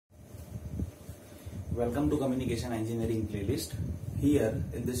Welcome to Communication Engineering playlist. Here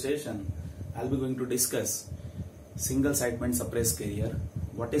in this session, I'll be going to discuss single sideband suppressed carrier.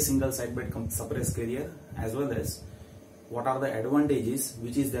 What is single sideband suppressed carrier, as well as what are the advantages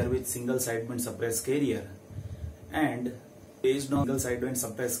which is there with single sideband suppressed carrier, and based on single sideband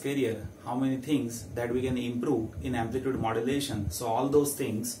suppressed carrier, how many things that we can improve in amplitude modulation. So all those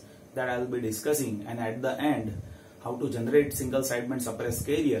things that I'll be discussing, and at the end, how to generate single sideband suppressed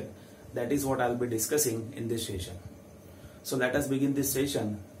carrier. That is what I'll be discussing in this session. So let us begin this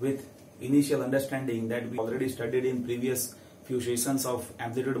session with initial understanding that we already studied in previous few sessions of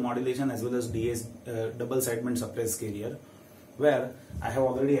amplitude modulation as well as double sideband suppressed carrier, where I have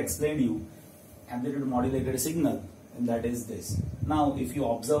already explained you amplitude modulated signal, and that is this. Now if you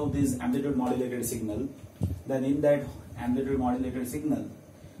observe this amplitude modulated signal, then in that amplitude modulated signal,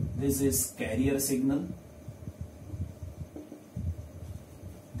 this is carrier signal,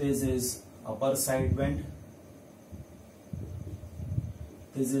 this is upper sideband,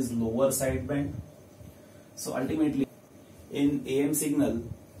 this is lower sideband. So ultimately in AM signal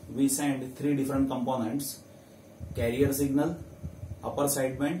we send three different components: carrier signal, upper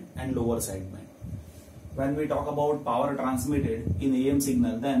sideband and lower sideband. When we talk about power transmitted in AM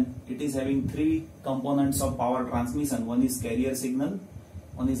signal, then it is having three components of power transmission. One is carrier signal,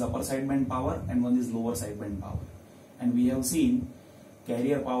 one is upper sideband power, and one is lower sideband power. And we have seen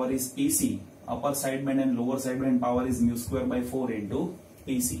carrier power is PC, upper sideband and lower sideband power is mu square by 4 into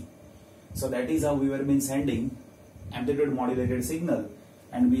PC. So that is how we were been sending amplitude modulated signal,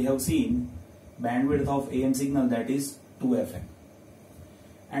 and we have seen bandwidth of AM signal, that is 2 FM.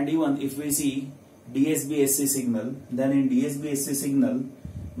 And even if we see SSB-SC signal, then in SSB-SC signal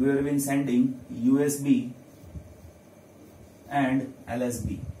we were been sending USB and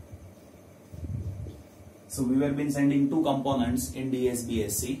LSB. So we were been sending two components in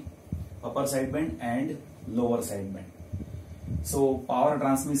SSB-SC, upper sideband and lower sideband. So power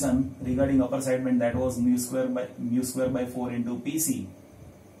transmission regarding upper sideband, that was mu square by 4 into PC,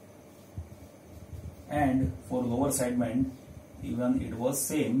 and for lower sideband even it was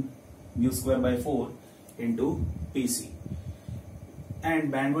same, mu square by 4 into PC, and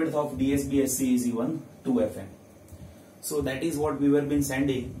bandwidth of SSB-SC is even 2 FM. So that is what we were been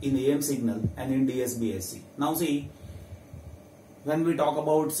sending in AM signal and in SSB-SC. Now see, when we talk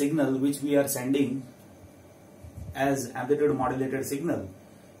about signal which we are sending as amplitude modulated signal,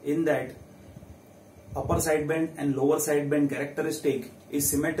 in that upper sideband and lower sideband characteristic is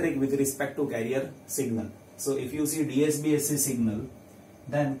symmetric with respect to carrier signal. So if you see SSB-SC signal,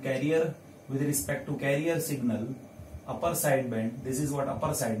 then carrier with respect to carrier signal, upper sideband, this is what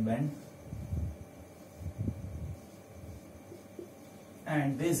upper sideband,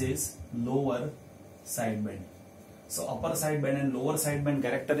 and this is lower sideband. So upper sideband and lower sideband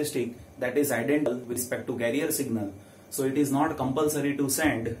characteristic, that is identical with respect to carrier signal. So it is not compulsory to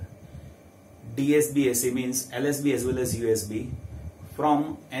send SSB-SC, means LSB as well as USB.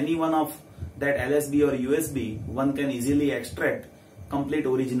 From any one of that LSB or USB, one can easily extract complete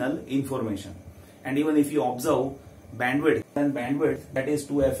original information. And even if you observe bandwidth, then bandwidth, that is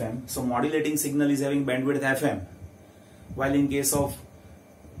 2 FM. So modulating signal is having bandwidth FM, while in case of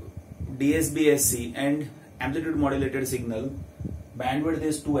SSB-SC and amplitude modulated signal, bandwidth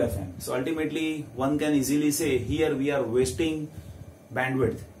is 2 FM. So ultimately one can easily say here we are wasting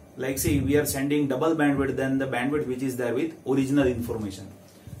bandwidth. Like say we are sending double bandwidth than the bandwidth which is there with original information.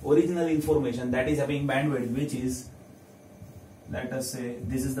 Original information that is having bandwidth which is, let us say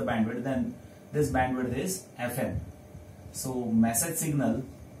this is the bandwidth, then this bandwidth is FM. So message signal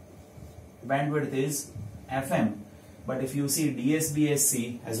bandwidth is FM. But if you see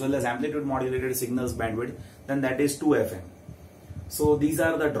SSB-SC as well as amplitude modulated signals bandwidth, then that is 2 FM. So these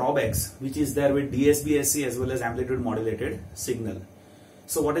are the drawbacks which is there with SSB-SC as well as amplitude modulated signal.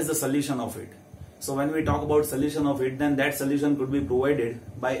 So what is the solution of it? So when we talk about solution of it, then that solution could be provided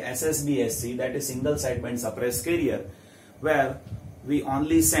by SSB-SC, that is single sideband suppressed carrier, where we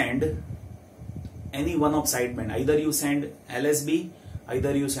only send any one of sideband. Either you send LSB,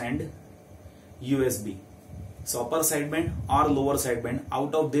 either you send USB. So upper sideband or lower sideband,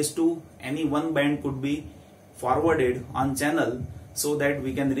 out of these two, any one band could be forwarded on channel so that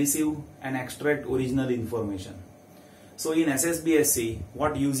we can receive and extract original information. So in SSB-SC,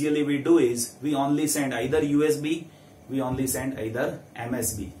 what usually we do is we only send either USB, we only send either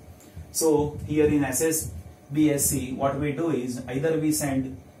MSB. So here in SSB-SC, what we do is either we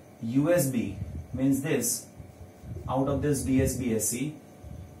send USB, means this, out of this SSB-SC,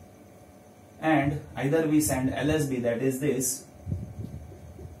 and either we send LSB, that is this,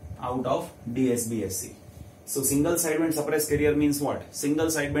 out of SSB-SC. So single sideband suppressed carrier means what? Single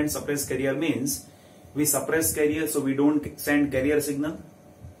sideband suppressed carrier means we suppress carrier, so we don't send carrier signal.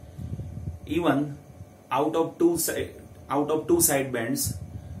 Even out of two sidebands,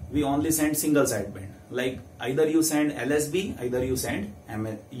 we only send single sideband. Like either you send LSB, either you send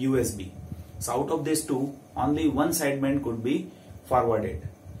USB. So out of these two, only one sideband could be forwarded.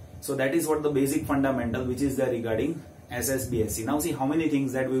 So that is what the basic fundamental which is there regarding SSB-SC. Now see how many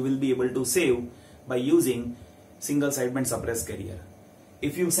things that we will be able to save by using single sideband suppressed carrier.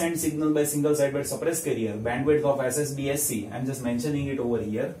 If you send signal by single sideband suppressed carrier, bandwidth of SSB-SC, I am just mentioning it over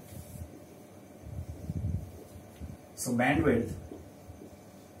here. So bandwidth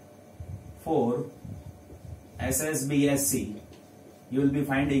for SSB-SC, you will be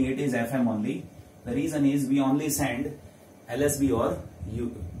finding it is FM only. The reason is we only send LSB or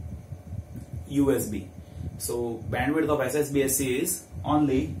USB. So bandwidth of SSB-SC is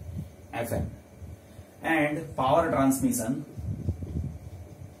only FM. And power transmission,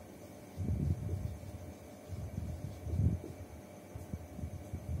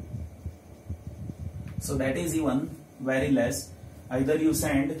 so that is even very less. Either you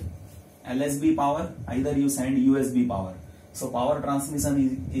send LSB power, either you send USB power. So power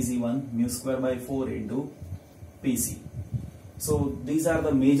transmission is even mu square by 4 into PC. So these are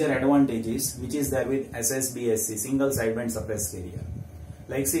the major advantages which is there with SSB-SC, single sideband suppressed carrier.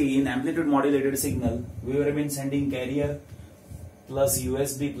 Like see, in amplitude modulated signal, we were been sending carrier plus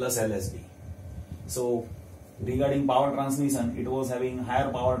USB plus LSB. So regarding power transmission, it was having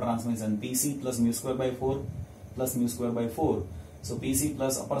higher power transmission, PC plus mu square by 4 plus mu square by 4. So PC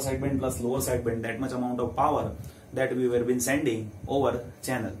plus upper sideband plus lower sideband, that much amount of power that we were been sending over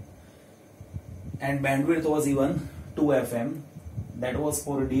channel. And bandwidth was even 2 FM. That was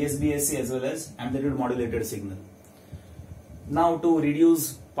for DSB-SC as well as amplitude modulated signal. Now to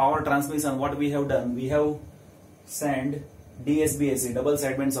reduce power transmission, what we have done, we have sent DSB-SC, double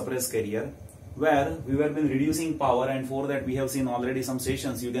sideband suppressed carrier, where we were been reducing power, and for that we have seen already some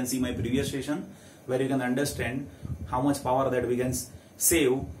sessions. You can see my previous session where you can understand how much power that we can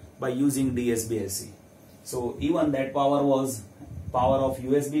save by using DSB-SC. So even that power was power of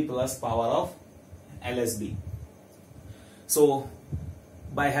USB plus power of LSB. So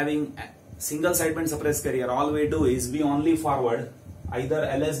by having single sideband suppressed carrier, all we do is we only forward either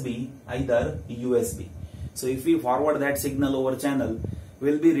LSB, either USB. So if we forward that signal over channel,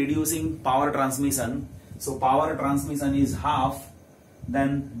 we will be reducing power transmission. So power transmission is half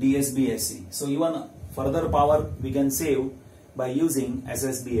than DSB-SC. So even further power we can save by using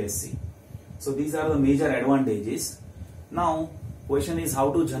SSB-SC. So these are the major advantages. Now question is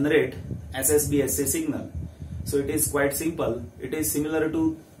how to generate SSB-SC signal. So it is quite simple. It is similar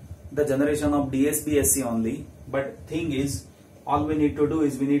to the generation of DSB-SC only, but thing is, all we need to do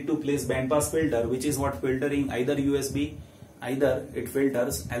is we need to place bandpass filter, which is what filtering either USB, either it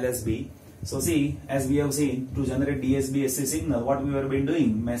filters LSB. So see, as we have seen, to generate DSB-SC signal, what we have been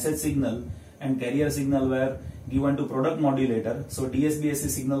doing, message signal and carrier signal were given to product modulator. So DSB-SC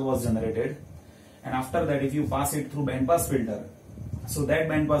signal was generated, and after that if you pass it through bandpass filter, so that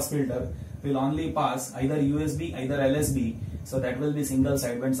bandpass filter will only pass either USB, either LSB. So that will be single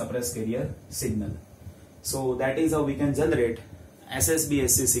sideband suppressed carrier signal. So that is how we can generate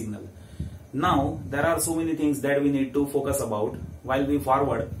SSB-SC signal. Now there are so many things that we need to focus about while we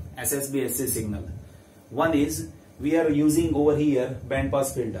forward SSB-SC signal. One is we are using over here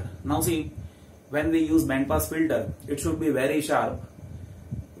bandpass filter. Now see, when we use bandpass filter, it should be very sharp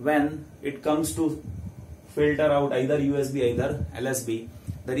when it comes to filter out either USB, either LSB.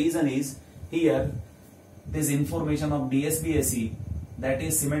 The reason is here this information of DSB-SC, that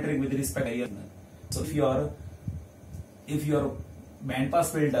is symmetric with respect to signal. So if your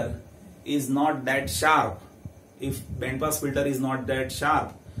bandpass filter is not that sharp, if bandpass filter is not that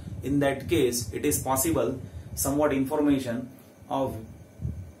sharp, in that case it is possible somewhat information of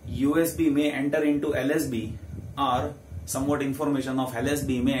USB may enter into LSB, or somewhat information of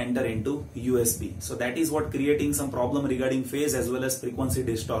LSB may enter into USB. So that is what creating some problem regarding phase as well as frequency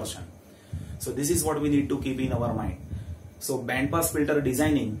distortion. So this is what we need to keep in our mind. So bandpass filter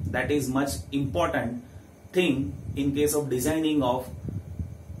designing, that is much important thing in case of designing of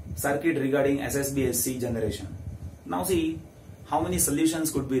circuit regarding SSB-SC generation. Now see how many solutions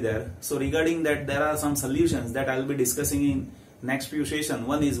could be there. So regarding that, there are some solutions that I will be discussing in next few sessions.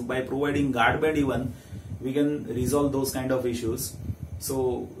 One is by providing guard band, even we can resolve those kind of issues.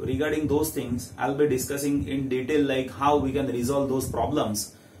 So regarding those things, I'll be discussing in detail like how we can resolve those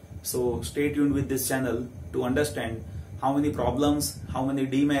problems. So stay tuned with this channel to understand how many problems, how many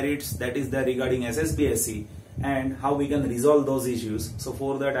demerits that is there regarding SSB-SC, and how we can resolve those issues. So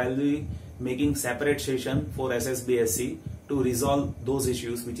for that I'll be making separate session for SSB-SC to resolve those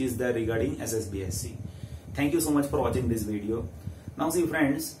issues which is there regarding SSB-SC. Thank you so much for watching this video. Now see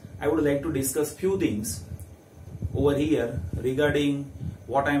friends, I would like to discuss few things over here regarding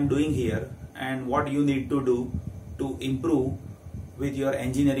what I am doing here and what you need to do to improve with your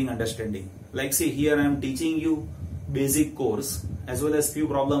engineering understanding. Like see, here I am teaching you basic course as well as few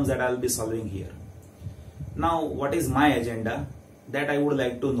problems that I will be solving here. Now what is my agenda? That I would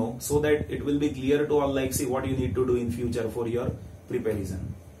like to know, so that it will be clear to all, like see what you need to do in future for your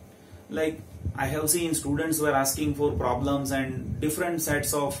preparation. Like I have seen students were asking for problems and different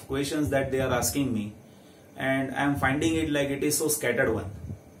sets of questions that they are asking me, and I am finding it like it is so scattered one.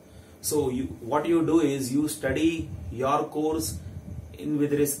 So what you do is you study your course in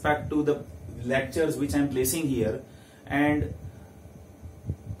with respect to the lectures which I am placing here, and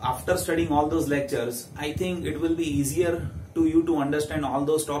after studying all those lectures, I think it will be easier to you to understand all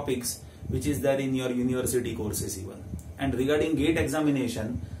those topics which is there in your university courses even. And regarding GATE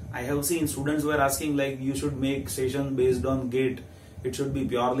examination, I have seen students were asking like you should make session based on GATE, it should be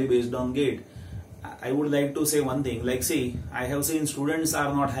purely based on GATE. I would like to say one thing, like see, I have seen students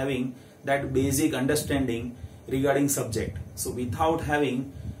are not having that basic understanding regarding subject. So without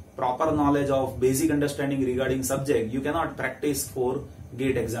having proper knowledge of basic understanding regarding subject, you cannot practice for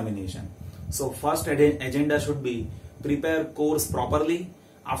GATE examination. So first agenda should be prepare course properly.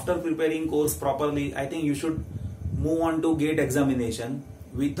 After preparing course properly, I think you should move on to GATE examination.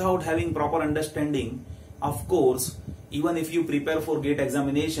 Without having proper understanding of course, even if you prepare for GATE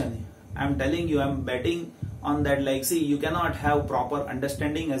examination, I am telling you, I am betting on that, like see, you cannot have proper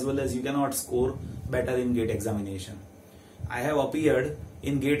understanding as well as you cannot score better in GATE examination. I have appeared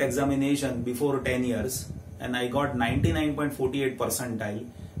in GATE examination before 10 years and I got 99.48 percentile.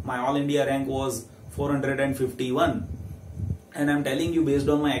 My All India rank was 451, and I am telling you based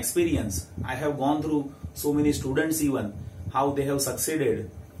on my experience, I have gone through so many students even how they have succeeded,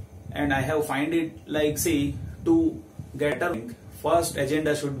 and I have find it like see, to get a rank, first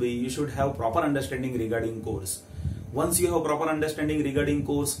agenda should be you should have proper understanding regarding course. Once you have proper understanding regarding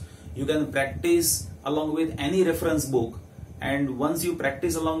course, you can practice along with any reference book, and once you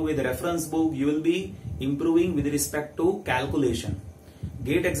practice along with reference book, you will be improving with respect to calculation.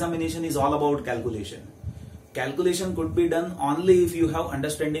 GATE examination is all about calculation. Calculation could be done only if you have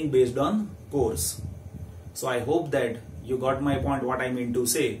understanding based on course. So I hope that you got my point what I mean to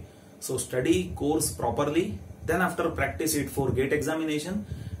say. So study course properly, then after practice it for GATE examination,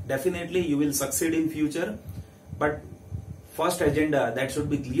 definitely you will succeed in future. But first agenda that should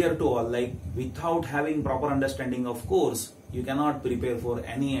be clear to all, like without having proper understanding of course, you cannot prepare for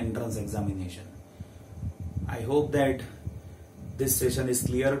any entrance examination. I hope that this session is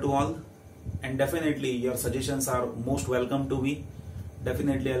clear to all, and definitely your suggestions are most welcome to me.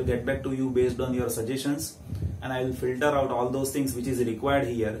 Definitely I'll get back to you based on your suggestions, and I will filter out all those things which is required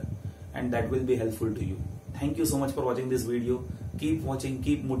here, and that will be helpful to you. Thank you so much for watching this video. Keep watching,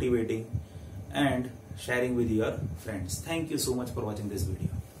 keep motivating and sharing with your friends. Thank you so much for watching this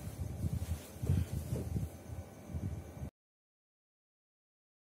video.